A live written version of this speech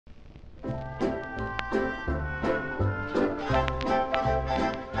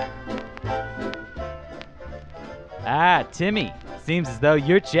Ah, Timmy, seems as though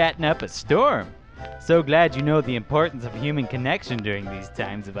you're chatting up a storm. So glad you know the importance of human connection during these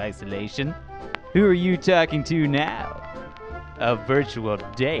times of isolation. Who are you talking to now? A virtual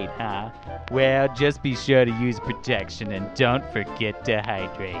date, huh? Well, just be sure to use protection and don't forget to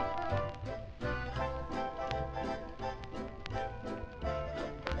hydrate.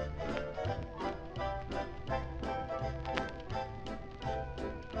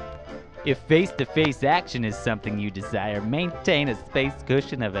 If face-to-face action is something you desire, maintain a space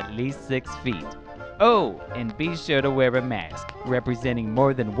cushion of at least 6 feet. Oh, and be sure to wear a mask, representing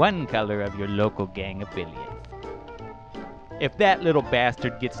more than one color of your local gang affiliates. If that little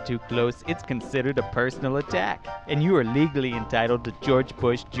bastard gets too close, it's considered a personal attack, and you are legally entitled to George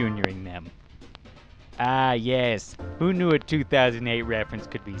Bush Jr.ing them. Ah yes, who knew a 2008 reference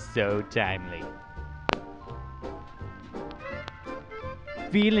could be so timely?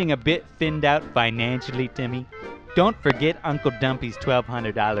 Feeling a bit thinned out financially, Timmy? Don't forget Uncle Dumpy's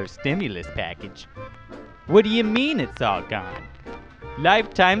 $1,200 stimulus package. What do you mean it's all gone?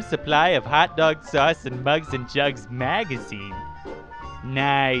 Lifetime supply of hot dog sauce and Mugs and Jugs magazine.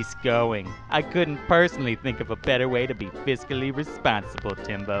 Nice going. I couldn't personally think of a better way to be fiscally responsible,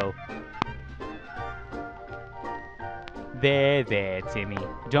 Timbo. There, Timmy.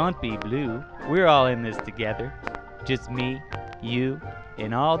 Don't be blue. We're all in this together. Just me, you,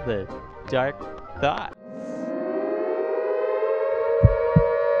 and all the dark thoughts.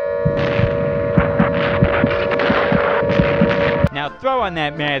 Now throw on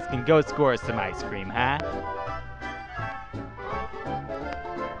that mask and go score some ice cream, huh?